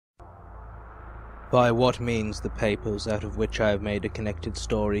By what means the papers out of which I have made a connected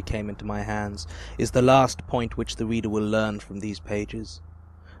story came into my hands is the last point which the reader will learn from these pages,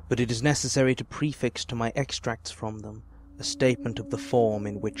 but it is necessary to prefix to my extracts from them a statement of the form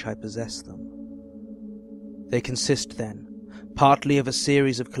in which I possess them. They consist, then, partly of a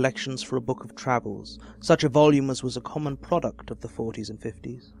series of collections for a book of travels, such a volume as was a common product of the 40s and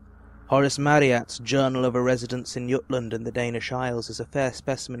 50s. Horace Marryat's Journal of a Residence in Jutland and the Danish Isles is a fair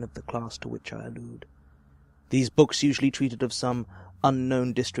specimen of the class to which I allude. These books usually treated of some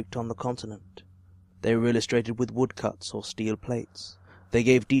unknown district on the continent. They were illustrated with woodcuts or steel plates. They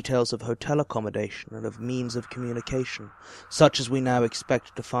gave details of hotel accommodation and of means of communication, such as we now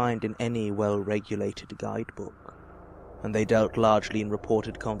expect to find in any well-regulated guidebook. And they dealt largely in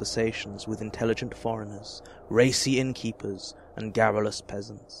reported conversations with intelligent foreigners, racy innkeepers, and garrulous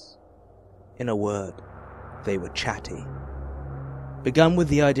peasants. In a word, they were chatty. Begun with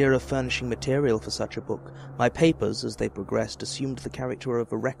the idea of furnishing material for such a book, my papers, as they progressed, assumed the character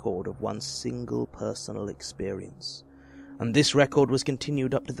of a record of one single personal experience, and this record was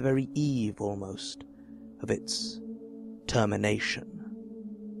continued up to the very eve, almost, of its termination.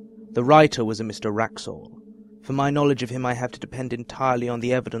 The writer was a Mr. Wraxall. For my knowledge of him I have to depend entirely on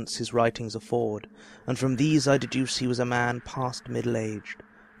the evidence his writings afford, and from these I deduce he was a man past middle-aged,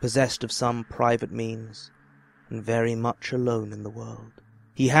 possessed of some private means, and very much alone in the world.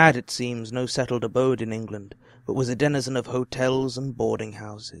 He had, it seems, no settled abode in England, but was a denizen of hotels and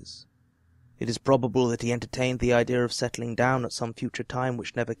boarding-houses. It is probable that he entertained the idea of settling down at some future time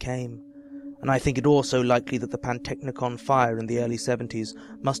which never came, and I think it also likely that the Pantechnicon fire in the early 70s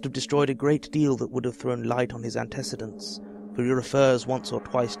must have destroyed a great deal that would have thrown light on his antecedents, for he refers once or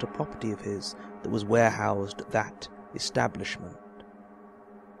twice to property of his that was warehoused at that establishment.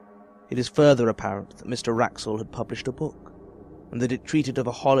 It is further apparent that Mr. Wraxall had published a book, and that it treated of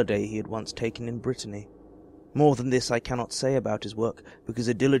a holiday he had once taken in Brittany. More than this I cannot say about his work, because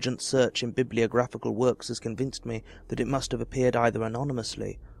a diligent search in bibliographical works has convinced me that it must have appeared either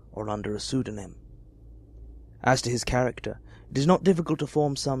anonymously or under a pseudonym. As to his character, it is not difficult to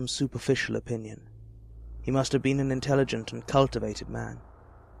form some superficial opinion. He must have been an intelligent and cultivated man.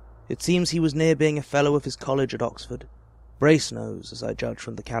 It seems he was near being a fellow of his college at Oxford, Brasenose, as I judge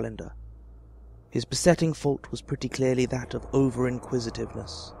from the calendar. His besetting fault was pretty clearly that of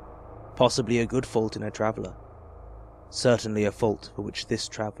over-inquisitiveness, possibly a good fault in a traveller, certainly a fault for which this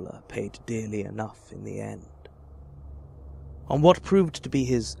traveller paid dearly enough in the end. On what proved to be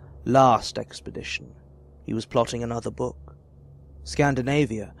his last expedition, he was plotting another book.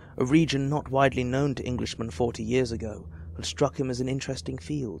 Scandinavia, a region not widely known to Englishmen 40 years ago, had struck him as an interesting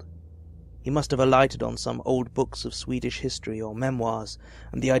field. He must have alighted on some old books of Swedish history or memoirs,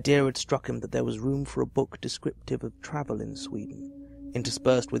 and the idea had struck him that there was room for a book descriptive of travel in Sweden,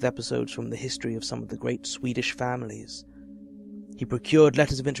 interspersed with episodes from the history of some of the great Swedish families. He procured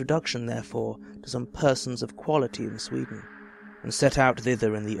letters of introduction, therefore, to some persons of quality in Sweden, and set out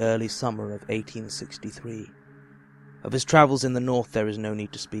thither in the early summer of 1863. Of his travels in the north there is no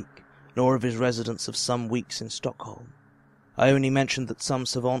need to speak, nor of his residence of some weeks in Stockholm. I only mentioned that some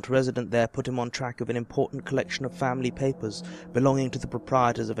savant resident there put him on track of an important collection of family papers belonging to the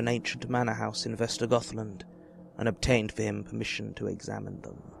proprietors of an ancient manor house in Västergötland, and obtained for him permission to examine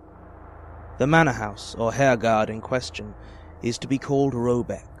them. The manor house, or herrgård in question, is to be called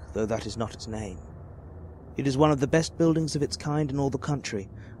Robeck, though that is not its name. It is one of the best buildings of its kind in all the country,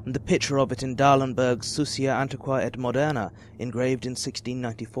 and the picture of it in Dahlenberg's Sucia Antiqua et Moderna, engraved in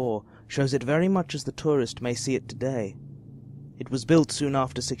 1694, shows it very much as the tourist may see it today. It was built soon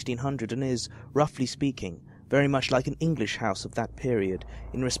after 1600 and is, roughly speaking, very much like an English house of that period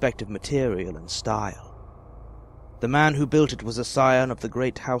in respect of material and style. The man who built it was a scion of the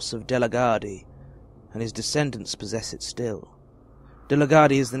great house of De la Gardie, and his descendants possess it still. De la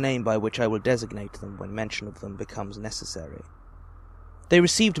Gardie is the name by which I will designate them when mention of them becomes necessary. They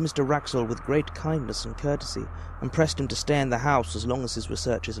received Mr. Wraxall with great kindness and courtesy, and pressed him to stay in the house as long as his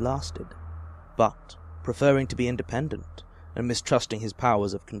researches lasted. But, preferring to be independent, and mistrusting his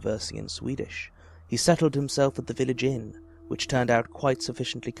powers of conversing in Swedish, he settled himself at the village inn, which turned out quite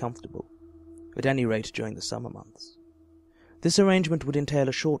sufficiently comfortable, at any rate during the summer months. This arrangement would entail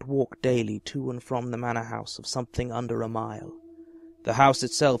a short walk daily to and from the manor house of something under a mile. The house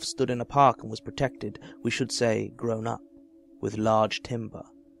itself stood in a park and was protected, we should say grown up, with large timber.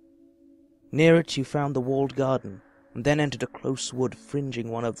 Near it you found the walled garden, and then entered a close wood fringing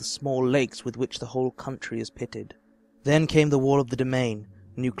one of the small lakes with which the whole country is pitted. Then came the wall of the domain,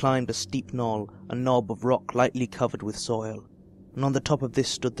 and you climbed a steep knoll, a knob of rock lightly covered with soil, and on the top of this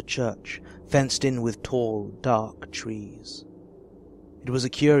stood the church, fenced in with tall, dark trees. It was a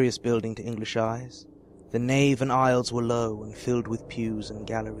curious building to English eyes. The nave and aisles were low and filled with pews and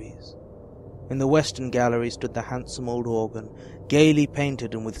galleries. In the western gallery stood the handsome old organ, gaily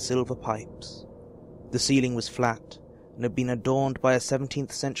painted and with silver pipes. The ceiling was flat, and had been adorned by a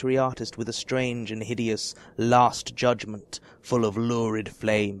 17th-century artist with a strange and hideous Last Judgment, full of lurid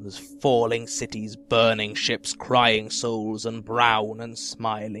flames, falling cities, burning ships, crying souls, and brown and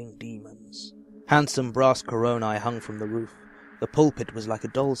smiling demons. Handsome brass coronae hung from the roof. The pulpit was like a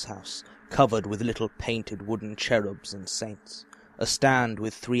doll's house, covered with little painted wooden cherubs and saints. A stand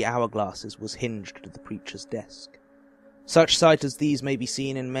with 3 hourglasses was hinged to the preacher's desk. Such sights as these may be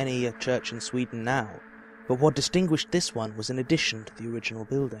seen in many a church in Sweden now, but what distinguished this one was an addition to the original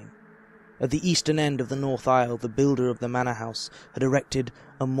building. At the eastern end of the north aisle, the builder of the manor house had erected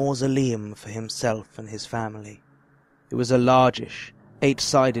a mausoleum for himself and his family. It was a largish,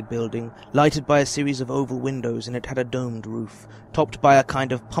 8-sided building, lighted by a series of oval windows, and it had a domed roof, topped by a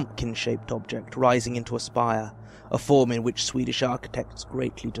kind of pumpkin-shaped object rising into a spire, a form in which Swedish architects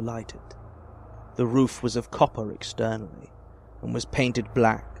greatly delighted. The roof was of copper externally, and was painted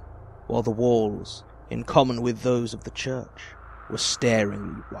black, while the walls, in common with those of the church, were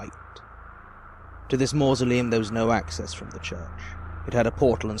staringly white. To this mausoleum there was no access from the church. It had a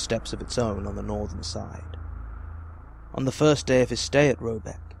portal and steps of its own on the northern side. On the first day of his stay at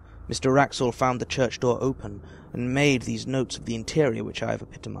Robeck, Mr. Wraxall found the church door open, and made these notes of the interior which I have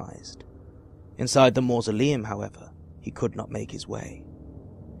epitomized. Inside the mausoleum, however, he could not make his way.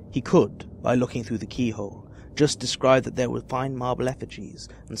 He could, by looking through the keyhole, just descry that there were fine marble effigies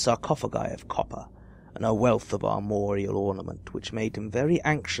and sarcophagi of copper, and a wealth of armorial ornament, which made him very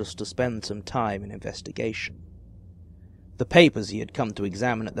anxious to spend some time in investigation. The papers he had come to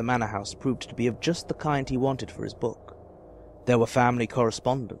examine at the manor house proved to be of just the kind he wanted for his book. There were family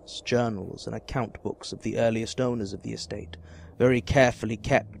correspondence, journals, and account books of the earliest owners of the estate, very carefully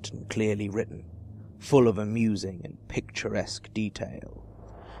kept and clearly written, full of amusing and picturesque detail.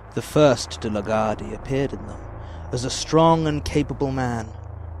 The first de la Gardie appeared in them as a strong and capable man.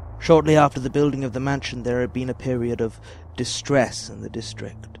 Shortly after the building of the mansion there had been a period of distress in the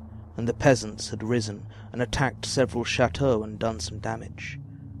district, and the peasants had risen and attacked several chateaux and done some damage.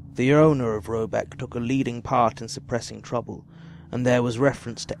 The owner of Robeck took a leading part in suppressing trouble, and there was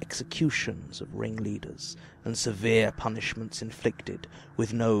reference to executions of ringleaders and severe punishments inflicted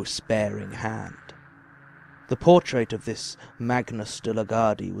with no sparing hand. The portrait of this Magnus de la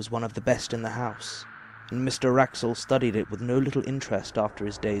Gardie was one of the best in the house, and Mr. Wraxall studied it with no little interest after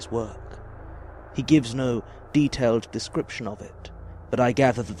his day's work. He gives no detailed description of it, but I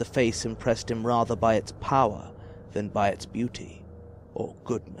gather that the face impressed him rather by its power than by its beauty or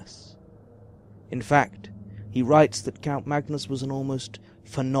goodness. In fact, he writes that Count Magnus was an almost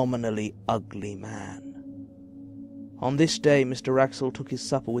phenomenally ugly man. On this day Mr. Wraxall took his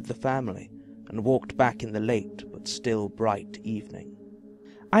supper with the family, and walked back in the late but still bright evening.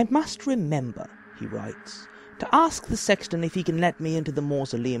 "I must remember," he writes, "to ask the sexton if he can let me into the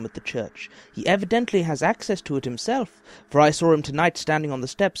mausoleum at the church. He evidently has access to it himself, for I saw him tonight standing on the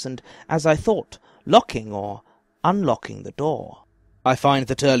steps and, as I thought, locking or unlocking the door." I find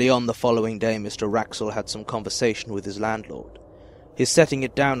that early on the following day Mr. Wraxall had some conversation with his landlord. His setting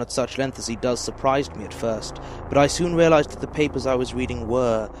it down at such length as he does surprised me at first, but I soon realized that the papers I was reading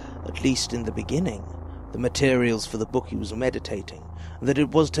were, at least in the beginning, the materials for the book he was meditating, and that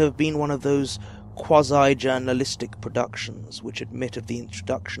it was to have been one of those quasi-journalistic productions which admit of the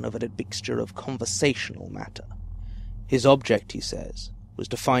introduction of a mixture of conversational matter. His object, he says, was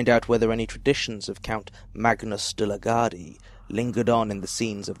to find out whether any traditions of Count Magnus de la Gardie lingered on in the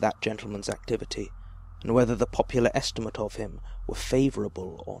scenes of that gentleman's activity, and whether the popular estimate of him were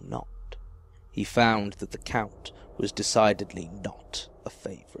favourable or not. He found that the Count was decidedly not a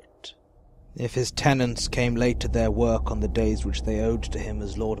favourite. If his tenants came late to their work on the days which they owed to him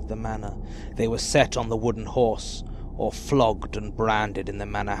as lord of the manor, they were set on the wooden horse, or flogged and branded in the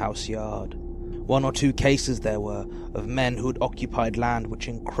manor house yard. 1 or 2 cases there were of men who had occupied land which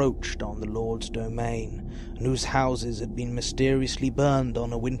encroached on the lord's domain, and whose houses had been mysteriously burned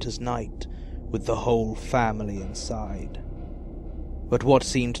on a winter's night, with the whole family inside. But what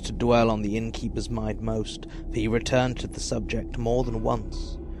seemed to dwell on the innkeeper's mind most, for he returned to the subject more than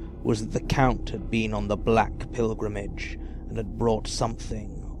once, was that the Count had been on the Black Pilgrimage, and had brought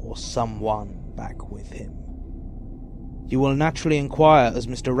something or someone back with him. You will naturally inquire, as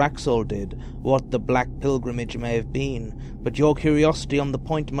Mr. Wraxall did, what the Black Pilgrimage may have been, but your curiosity on the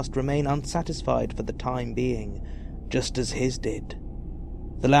point must remain unsatisfied for the time being, just as his did.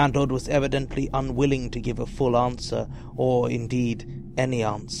 The landlord was evidently unwilling to give a full answer, or, indeed, any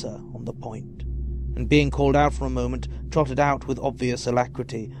answer on the point, and being called out for a moment, trotted out with obvious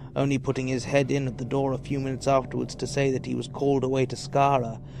alacrity, only putting his head in at the door a few minutes afterwards to say that he was called away to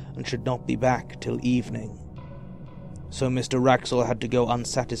Skara and should not be back till evening. So Mr. Wraxall had to go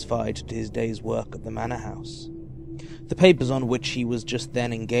unsatisfied to his day's work at the manor house. The papers on which he was just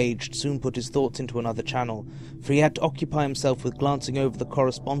then engaged soon put his thoughts into another channel, for he had to occupy himself with glancing over the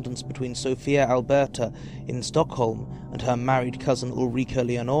correspondence between Sophia Alberta in Stockholm and her married cousin Ulrika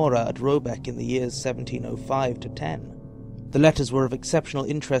Leonora at Robeck in the years 1705-10. The letters were of exceptional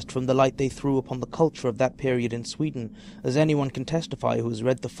interest from the light they threw upon the culture of that period in Sweden, as anyone can testify who has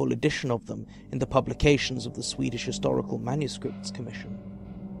read the full edition of them in the publications of the Swedish Historical Manuscripts Commission.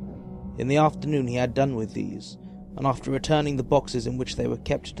 In the afternoon he had done with these, and after returning the boxes in which they were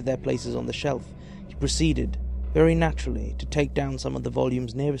kept to their places on the shelf, he proceeded, very naturally, to take down some of the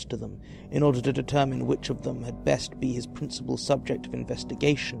volumes nearest to them, in order to determine which of them had best be his principal subject of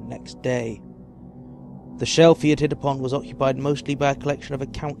investigation next day. The shelf he had hit upon was occupied mostly by a collection of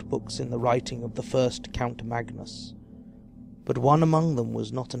account books in the writing of the first Count Magnus. But one among them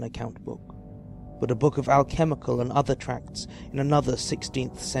was not an account book, but a book of alchemical and other tracts in another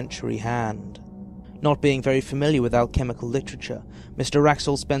 16th century hand. Not being very familiar with alchemical literature, Mr.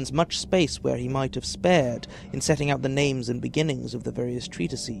 Wraxall spends much space where he might have spared in setting out the names and beginnings of the various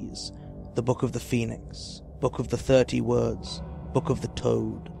treatises: the Book of the Phoenix, Book of the 30 Words, Book of the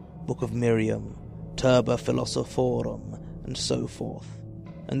Toad, Book of Miriam, Turba Philosophorum, and so forth.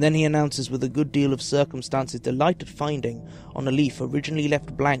 And then he announces with a good deal of circumstance his delight at finding, on a leaf originally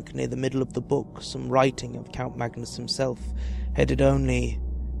left blank near the middle of the book, some writing of Count Magnus himself, headed only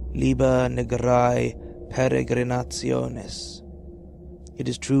Liber Negarae Peregrinationes. It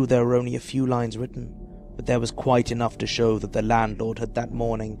is true there were only a few lines written, but there was quite enough to show that the landlord had that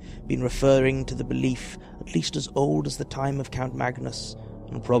morning been referring to the belief at least as old as the time of Count Magnus,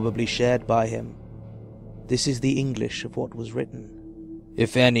 and probably shared by him. This is the English of what was written.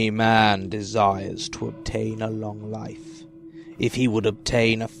 If any man desires to obtain a long life, if he would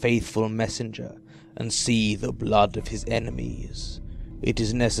obtain a faithful messenger, and see the blood of his enemies, it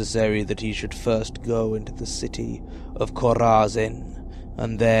is necessary that he should first go into the city of Chorazin,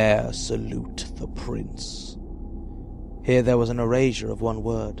 and there salute the prince. Here there was an erasure of one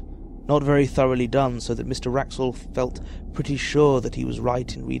word, not very thoroughly done, so that Mr. Wraxall felt pretty sure that he was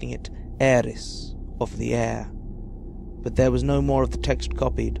right in reading it Eris, of the air. But there was no more of the text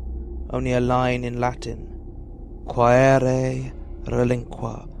copied, only a line in Latin: Quaere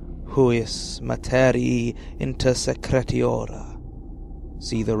relinqua huius materii intersecretiora.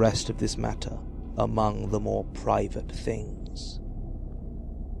 See the rest of this matter among the more private things.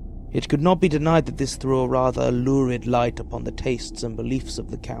 It could not be denied that this threw a rather lurid light upon the tastes and beliefs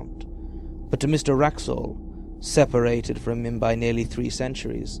of the Count, but to Mr. Wraxall, separated from him by nearly 3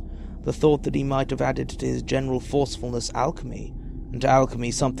 centuries, the thought that he might have added to his general forcefulness alchemy, and to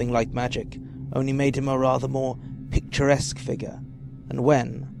alchemy something like magic, only made him a rather more picturesque figure, and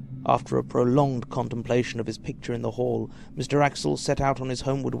when, after a prolonged contemplation of his picture in the hall, Mr. Wraxall set out on his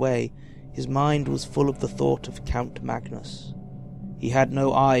homeward way, his mind was full of the thought of Count Magnus. He had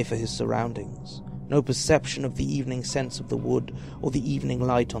no eye for his surroundings, no perception of the evening scents of the wood or the evening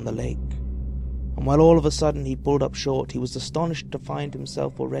light on the lake. And while all of a sudden he pulled up short, he was astonished to find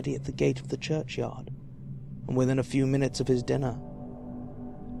himself already at the gate of the churchyard, and within a few minutes of his dinner.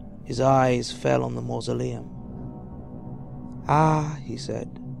 His eyes fell on the mausoleum. "Ah," he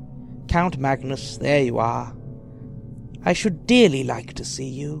said, "Count Magnus, there you are. I should dearly like to see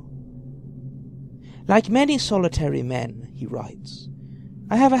you. Like many solitary men," he writes,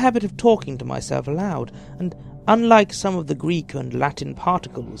 "I have a habit of talking to myself aloud, and unlike some of the Greek and Latin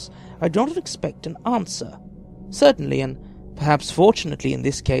particles, I do not expect an answer. Certainly, and perhaps fortunately in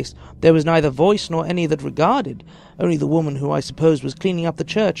this case, there was neither voice nor any that regarded, only the woman who I suppose was cleaning up the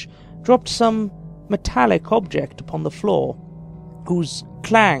church dropped some metallic object upon the floor, whose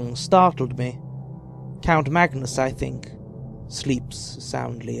clang startled me. Count Magnus, I think, sleeps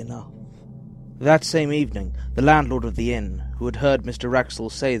soundly enough." That same evening, the landlord of the inn, who had heard Mr.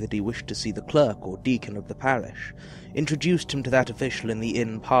 Wraxall say that he wished to see the clerk or deacon of the parish, introduced him to that official in the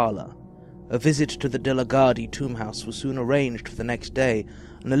inn parlour. A visit to the De la Gardie tomb-house was soon arranged for the next day,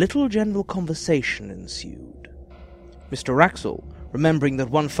 and a little general conversation ensued. Mr. Wraxall, remembering that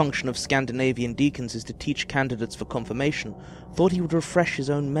one function of Scandinavian deacons is to teach candidates for confirmation, thought he would refresh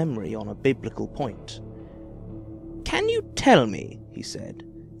his own memory on a biblical point. "Can you tell me," he said,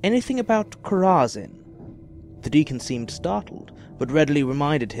 "anything about Chorazin?" The deacon seemed startled, but readily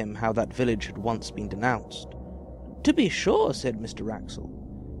reminded him how that village had once been denounced. "To be sure," said Mr. Wraxall.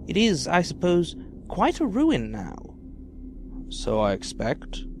 "It is, I suppose, quite a ruin now." "So I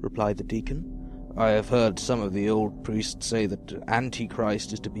expect," replied the deacon, I have heard some of the old priests say that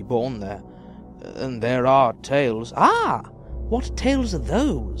Antichrist is to be born there, and there are tales—" "Ah! What tales are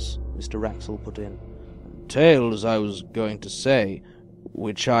those?" Mr. Wraxall put in. "Tales, I was going to say,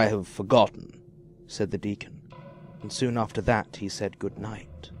 which I have forgotten," said the deacon, and soon after that he said good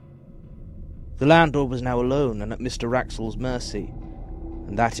night. The landlord was now alone and at Mr. Wraxall's mercy,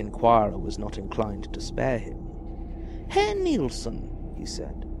 and that inquirer was not inclined to spare him. "Herr Nielsen," he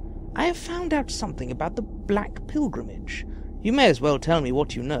said, "I have found out something about the Black Pilgrimage. You may as well tell me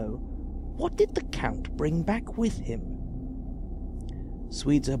what you know. What did the Count bring back with him?"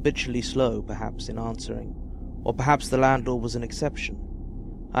 Swedes are habitually slow, perhaps, in answering, or perhaps the landlord was an exception.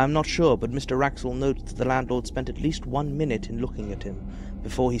 I am not sure, but Mr. Wraxall noted that the landlord spent at least 1 minute in looking at him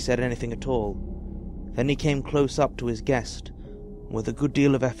before he said anything at all. Then he came close up to his guest, and with a good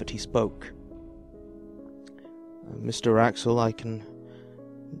deal of effort he spoke. "Mr. Wraxall, I can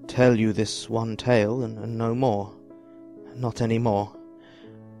tell you this one tale, and no more. Not any more.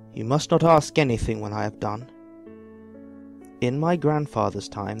 You must not ask anything when I have done. In my grandfather's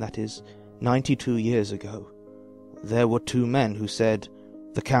time, that is 92 years ago, there were 2 men who said,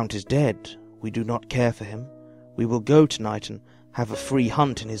 'The Count is dead. We do not care for him. We will go tonight and have a free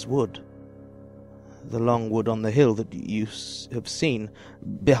hunt in his wood. The long wood on the hill that you have seen,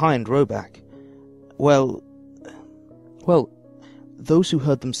 behind Roback. Well, those who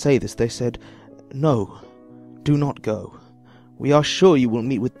heard them say this, they said, 'No, do not go. We are sure you will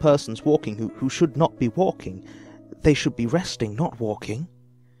meet with persons walking who should not be walking. They should be resting, not walking.'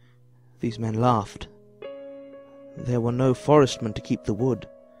 These men laughed. There were no forestmen to keep the wood,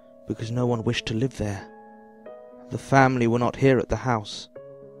 because no one wished to live there. The family were not here at the house.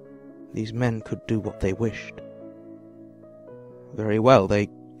 These men could do what they wished. Very well, they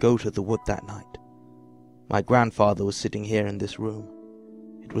go to the wood that night. My grandfather was sitting here in this room.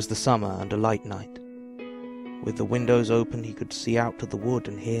 It was the summer and a light night. With the windows open he could see out to the wood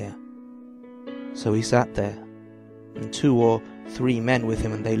and hear. So he sat there, and 2 or 3 men with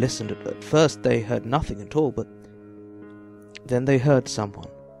him, and they listened. At first they heard nothing at all, but then they heard someone.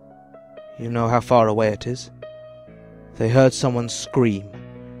 You know how far away it is? They heard someone scream,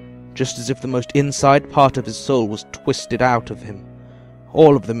 just as if the most inside part of his soul was twisted out of him.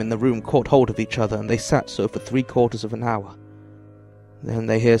 All of them in the room caught hold of each other, and they sat so for 3/4 of an hour. Then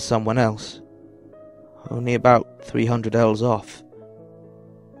they hear someone else, only about 300 ells off.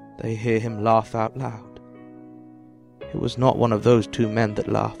 They hear him laugh out loud. It was not one of those 2 men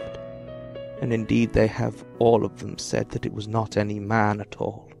that laughed, and indeed they have all of them said that it was not any man at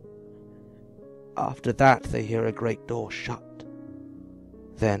all. After that they hear a great door shut.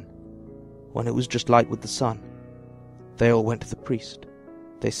 Then, when it was just light with the sun, they all went to the priest.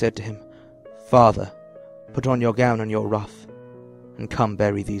 They said to him, 'Father, put on your gown and your ruff, and come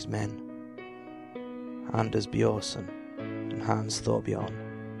bury these men, Anders Bjorsen and Hans Thorbjorn.'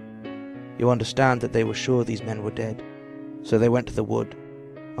 You understand that they were sure these men were dead, so they went to the wood.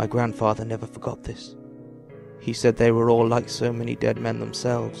 My grandfather never forgot this. He said they were all like so many dead men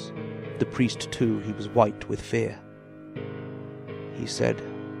themselves. The priest, too, he was white with fear. He said,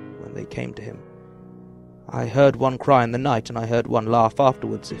 when they came to him, 'I heard one cry in the night, and I heard one laugh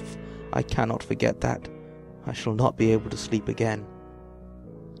afterwards. If I cannot forget that, I shall not be able to sleep again.'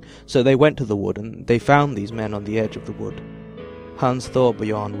 So they went to the wood, and they found these men on the edge of the wood. Hans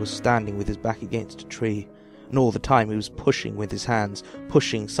Thorbjorn was standing with his back against a tree, and all the time he was pushing with his hands,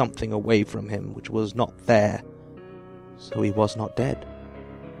 pushing something away from him which was not there. So he was not dead,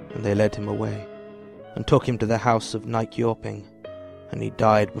 and they led him away, and took him to the house of Nykjoping, and he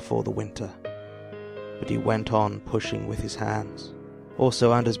died before the winter. But he went on pushing with his hands.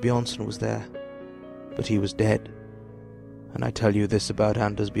 Also Anders Bjornsen was there, but he was dead. And I tell you this about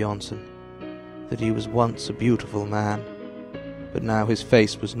Anders Bjornsen, that he was once a beautiful man, but now his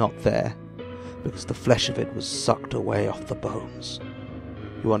face was not there, because the flesh of it was sucked away off the bones.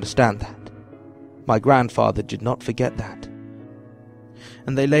 You understand that? My grandfather did not forget that.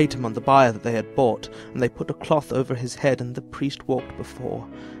 And they laid him on the bier that they had bought, and they put a cloth over his head, and the priest walked before,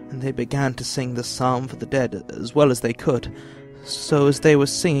 and they began to sing the psalm for the dead as well as they could. So as they were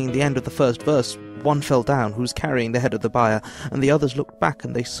singing the end of the first verse, one fell down, who was carrying the head of the bier, and the others looked back,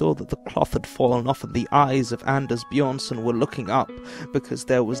 and they saw that the cloth had fallen off, and the eyes of Anders Bjornsen were looking up, because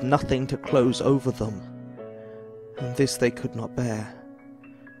there was nothing to close over them. And this they could not bear.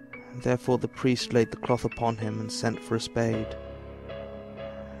 And therefore the priest laid the cloth upon him, and sent for a spade,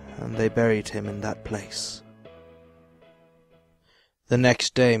 and they buried him in that place. The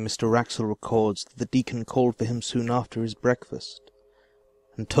next day Mr. Wraxall records that the deacon called for him soon after his breakfast,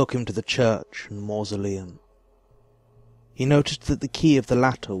 and took him to the church and mausoleum. He noticed that the key of the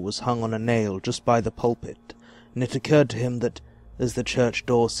latter was hung on a nail just by the pulpit, and it occurred to him that, as the church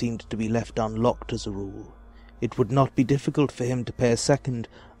door seemed to be left unlocked as a rule, it would not be difficult for him to pay a second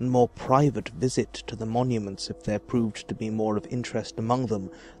and more private visit to the monuments if there proved to be more of interest among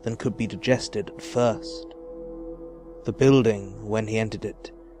them than could be digested at first. The building, when he entered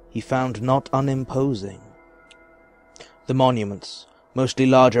it, he found not unimposing. The monuments, mostly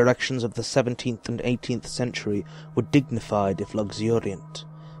large erections of the 17th and 18th century, were dignified if luxuriant,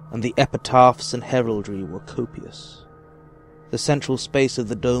 and the epitaphs and heraldry were copious. The central space of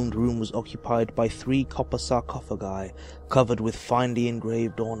the domed room was occupied by 3 copper sarcophagi covered with finely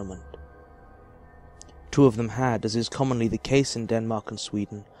engraved ornament. 2 of them had, as is commonly the case in Denmark and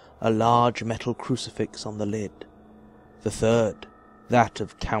Sweden, a large metal crucifix on the lid. The 3rd, that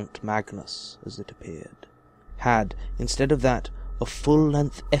of Count Magnus, as it appeared, had, instead of that, a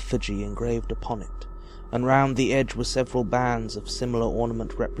full-length effigy engraved upon it, and round the edge were several bands of similar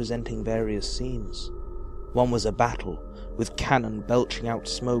ornament representing various scenes. One was a battle, with cannon belching out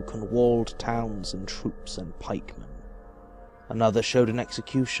smoke and walled towns and troops and pikemen. Another showed an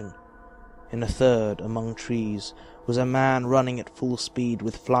execution. In a third, among trees, was a man running at full speed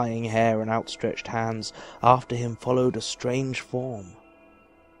with flying hair and outstretched hands. After him followed a strange form.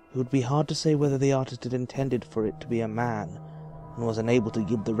 It would be hard to say whether the artist had intended for it to be a man, and was unable to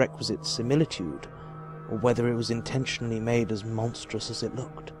give the requisite similitude, or whether it was intentionally made as monstrous as it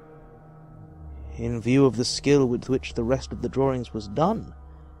looked. In view of the skill with which the rest of the drawings was done,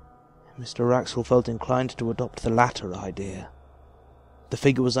 Mr. Wraxall felt inclined to adopt the latter idea. The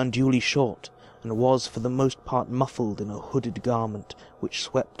figure was unduly short, and was for the most part muffled in a hooded garment which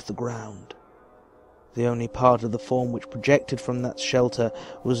swept the ground. The only part of the form which projected from that shelter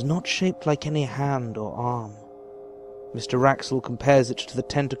was not shaped like any hand or arm. Mr. Wraxall compares it to the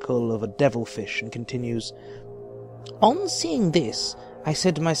tentacle of a devilfish, and continues, "On seeing this, I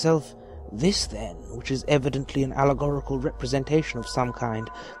said to myself, this then, which is evidently an allegorical representation of some kind,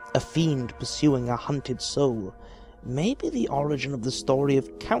 a fiend pursuing a hunted soul, may be the origin of the story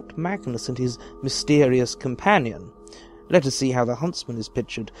of Count Magnus and his mysterious companion. Let us see how the huntsman is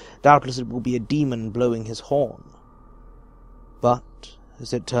pictured. Doubtless it will be a demon blowing his horn." But,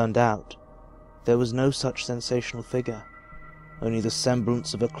 as it turned out, there was no such sensational figure, only the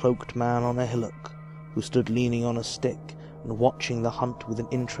semblance of a cloaked man on a hillock, who stood leaning on a stick and watching the hunt with an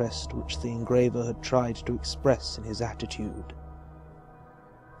interest which the engraver had tried to express in his attitude.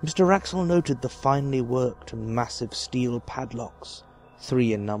 Mr. Wraxall noted the finely worked and massive steel padlocks,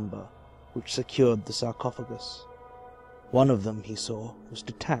 3 in number, which secured the sarcophagus. One of them, he saw, was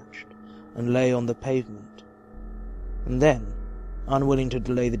detached, and lay on the pavement. And then, unwilling to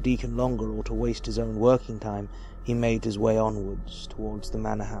delay the deacon longer or to waste his own working time, he made his way onwards towards the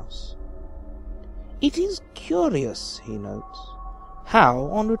manor house. "It is curious," he notes, "how,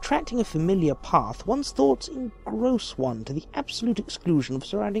 on retracing a familiar path, one's thoughts engross one to the absolute exclusion of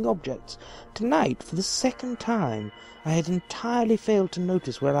surrounding objects. Tonight, for the 2nd time, I had entirely failed to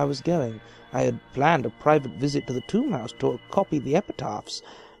notice where I was going. I had planned a private visit to the tomb house to copy the epitaphs,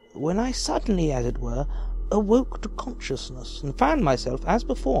 when I suddenly, as it were, awoke to consciousness, and found myself, as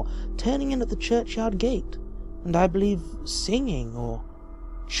before, turning in at the churchyard gate, and I believe singing or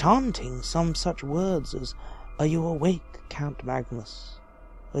chanting some such words as, 'Are you awake, Count Magnus?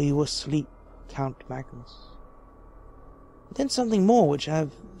 Are you asleep, Count Magnus?' Then something more which I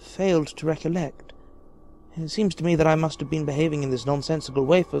have failed to recollect. It seems to me that I must have been behaving in this nonsensical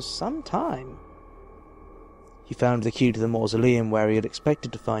way for some time." He found the key to the mausoleum where he had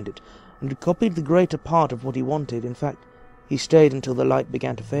expected to find it, and had copied the greater part of what he wanted. In fact, he stayed until the light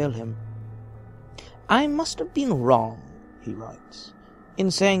began to fail him. "I must have been wrong," he writes,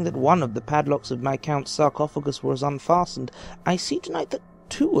 "in saying that one of the padlocks of my Count's sarcophagus was unfastened. I see tonight that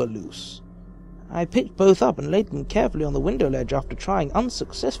 2 are loose. I picked both up and laid them carefully on the window ledge after trying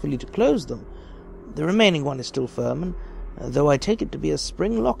unsuccessfully to close them. The remaining one is still firm, and though I take it to be a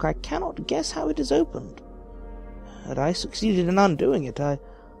spring lock, I cannot guess how it is opened. Had I succeeded in undoing it, I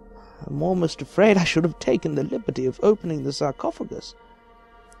am almost afraid I should have taken the liberty of opening the sarcophagus.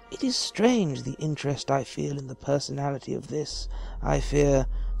 It is strange the interest I feel in the personality of this, I fear,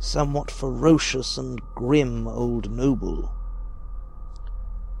 somewhat ferocious and grim old noble."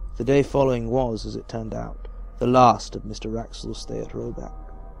 The day following was, as it turned out, the last of Mr. Wraxall's stay at Roebuck.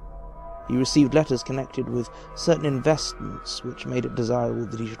 He received letters connected with certain investments which made it desirable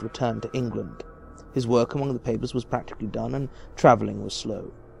that he should return to England. His work among the papers was practically done, and travelling was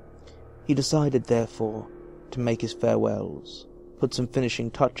slow. He decided, therefore, to make his farewells, put some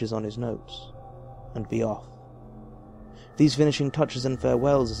finishing touches on his notes, and be off. These finishing touches and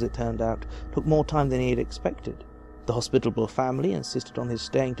farewells, as it turned out, took more time than he had expected, The hospitable family insisted on his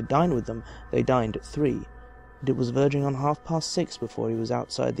staying to dine with them. They dined at 3, and it was verging on 6:30 before he was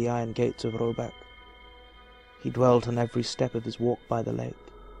outside the iron gates of Robeck. He dwelt on every step of his walk by the lake,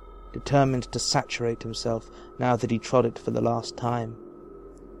 determined to saturate himself, now that he trod it for the last time,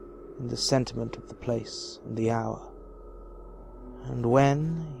 in the sentiment of the place and the hour. And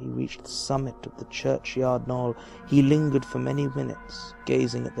when he reached the summit of the churchyard knoll, he lingered for many minutes,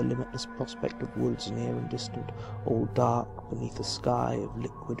 gazing at the limitless prospect of woods near and distant, all dark beneath a sky of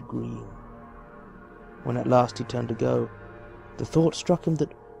liquid green. When at last he turned to go, the thought struck him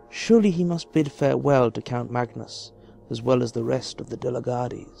that surely he must bid farewell to Count Magnus, as well as the rest of the De la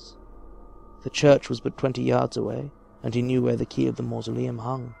Gardies. The church was but 20 yards away, and he knew where the key of the mausoleum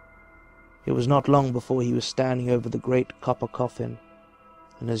hung. It was not long before he was standing over the great copper coffin,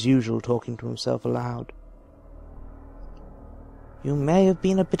 and as usual talking to himself aloud. "You may have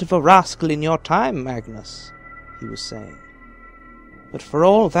been a bit of a rascal in your time, Magnus," he was saying, "but for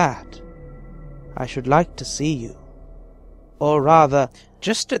all that, I should like to see you. Or rather—"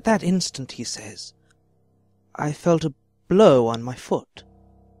 Just at that instant, he says, I felt a blow on my foot.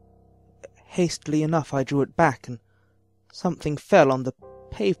 Hastily enough I drew it back, and something fell on the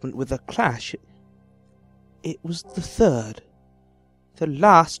pavement with a clash. It was the third, the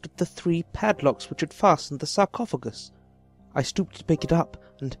last of the 3 padlocks which had fastened the sarcophagus. I stooped to pick it up,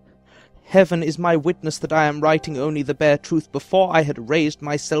 and Heaven is my witness that I am writing only the bare truth. Before I had raised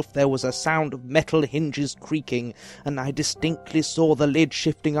myself there was a sound of metal hinges creaking, and I distinctly saw the lid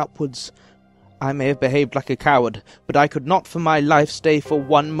shifting upwards. I may have behaved like a coward, but I could not for my life stay for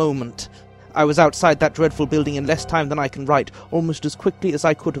 1 moment. I was outside that dreadful building in less time than I can write, almost as quickly as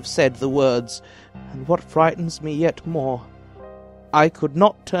I could have said the words. And what frightens me yet more, I could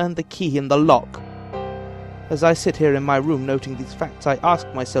not turn the key in the lock. As I sit here in my room noting these facts, I ask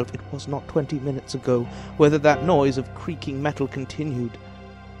myself, it was not 20 minutes ago, whether that noise of creaking metal continued,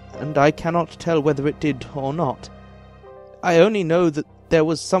 and I cannot tell whether it did or not. I only know that there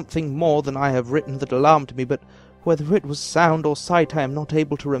was something more than I have written that alarmed me, but whether it was sound or sight I am not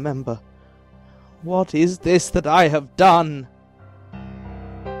able to remember. What is this that I have done?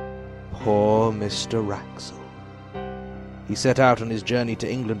 Poor Mr. Wraxall. He set out on his journey to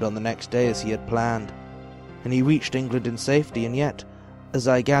England on the next day as he had planned, and he reached England in safety, and yet, as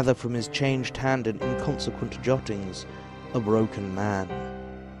I gather from his changed hand and inconsequent jottings, a broken man.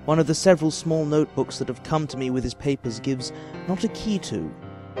 One of the several small notebooks that have come to me with his papers gives not a key to,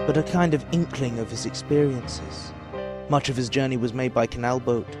 but a kind of inkling of his experiences. Much of his journey was made by canal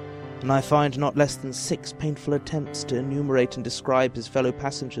boat, and I find not less than 6 painful attempts to enumerate and describe his fellow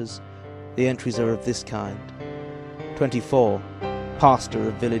passengers. The entries are of this kind. 24. Pastor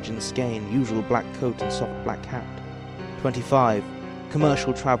of village in Skane, usual black coat and soft black hat. 25.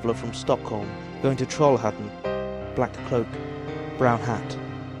 Commercial traveller from Stockholm, going to Trollhättan, black cloak, brown hat.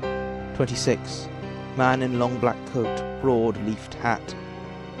 26. Man in long black coat, broad-leafed hat.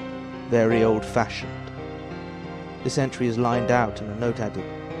 Very old-fashioned. This entry is lined out and a note added.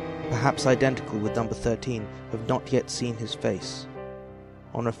 Perhaps identical with number 13, have not yet seen his face.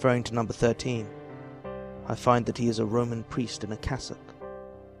 On referring to number 13, I find that he is a Roman priest in a cassock.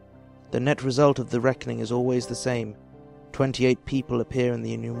 The net result of the reckoning is always the same. 28 people appear in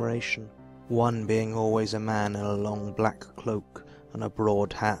the enumeration, one being always a man in a long black cloak and a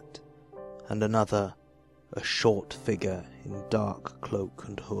broad hat, and another a short figure in dark cloak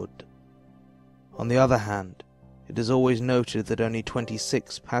and hood. On the other hand, it is always noted that only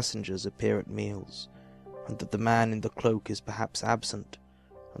 26 passengers appear at meals, and that the man in the cloak is perhaps absent,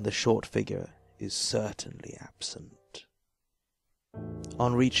 and the short figure is certainly absent.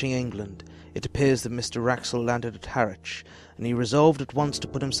 On reaching England, it appears that Mr. Wraxall landed at Harwich, and he resolved at once to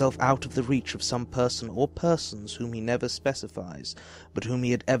put himself out of the reach of some person or persons whom he never specifies, but whom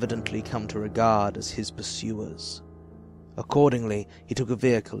he had evidently come to regard as his pursuers. Accordingly, he took a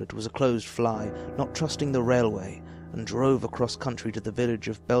vehicle, it was a closed fly, not trusting the railway, and drove across country to the village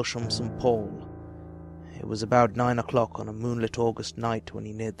of Belsham St. Paul. It was about 9 o'clock on a moonlit August night when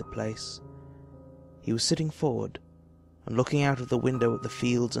he neared the place. He was sitting forward, and looking out of the window at the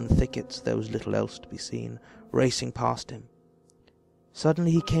fields and thickets. There was little else to be seen, racing past him. Suddenly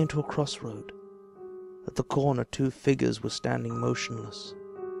he came to a crossroad. At the corner 2 figures were standing motionless.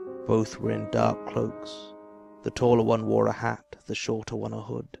 Both were in dark cloaks. The taller one wore a hat, the shorter one a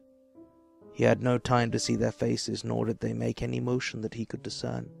hood. He had no time to see their faces, nor did they make any motion that he could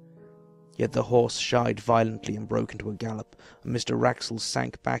discern. Yet the horse shied violently and broke into a gallop, and Mr. Wraxall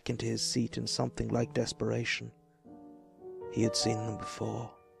sank back into his seat in something like desperation. He had seen them before.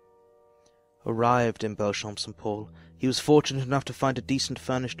 Arrived in Belchamp St. Paul, he was fortunate enough to find a decent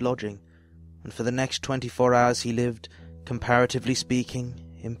furnished lodging, and for the next 24 hours he lived, comparatively speaking,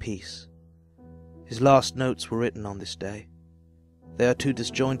 in peace. His last notes were written on this day. They are too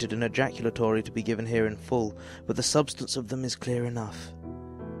disjointed and ejaculatory to be given here in full, but the substance of them is clear enough.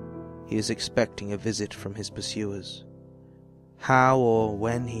 He is expecting a visit from his pursuers. How or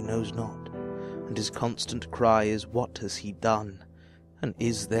when he knows not, and his constant cry is, "What has he done? And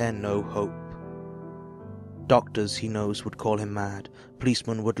is there no hope?" Doctors, he knows, would call him mad.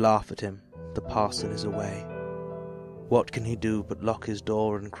 Policemen would laugh at him. The parson is away. What can he do but lock his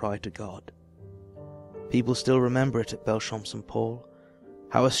door and cry to God? People still remember it at Belchamp St. Paul,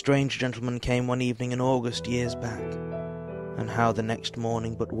 how a strange gentleman came one evening in August years back, and how the next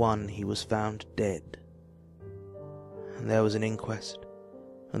morning but one he was found dead. And there was an inquest,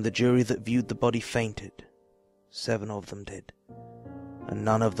 and the jury that viewed the body fainted. 7 of them did, and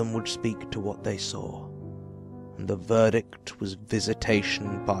none of them would speak to what they saw. And the verdict was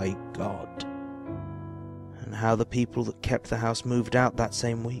visitation by God. And how the people that kept the house moved out that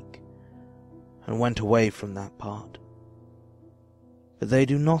same week, and went away from that part. But they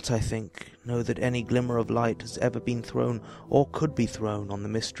do not, I think, know that any glimmer of light has ever been thrown, or could be thrown, on the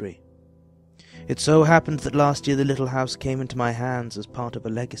mystery. It so happened that last year the little house came into my hands as part of a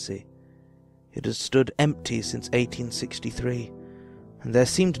legacy. It had stood empty since 1863, and there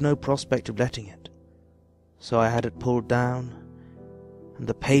seemed no prospect of letting it. So I had it pulled down, and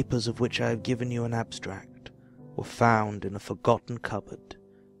the papers of which I have given you an abstract were found in a forgotten cupboard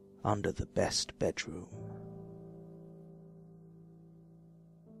under the best bedroom.